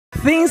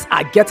Things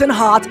are getting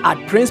hot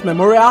at Prince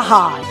Memorial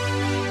High.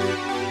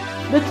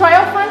 The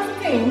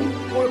triumphant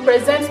team will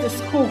represent the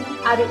school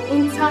at the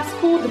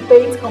inter-school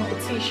debate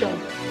competition.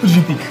 Who do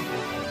you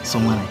pick?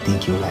 Someone I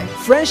think you like.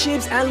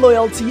 Friendships and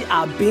loyalty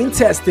are being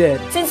tested.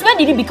 Since when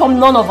did it become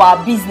none of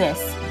our business?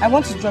 I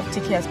want to drop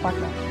TK as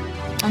partner.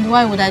 And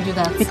why would I do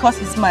that? Because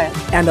he's mine.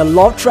 And a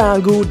love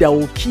triangle that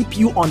will keep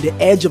you on the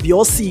edge of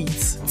your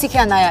seats. TK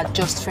and I are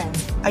just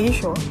friends. Are you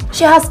sure?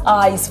 She has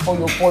eyes for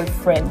your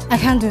boyfriend. I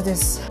can't do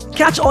this.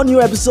 Catch all new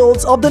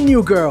episodes of The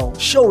New Girl,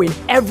 showing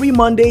every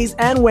Mondays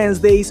and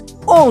Wednesdays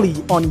only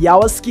on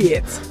Yawa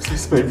Skits.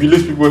 Since my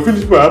village people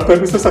have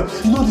time,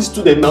 you know these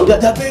students now,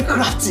 they're very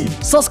crafty.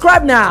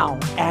 Subscribe now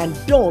and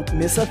don't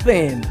miss a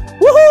thing.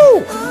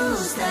 Woohoo!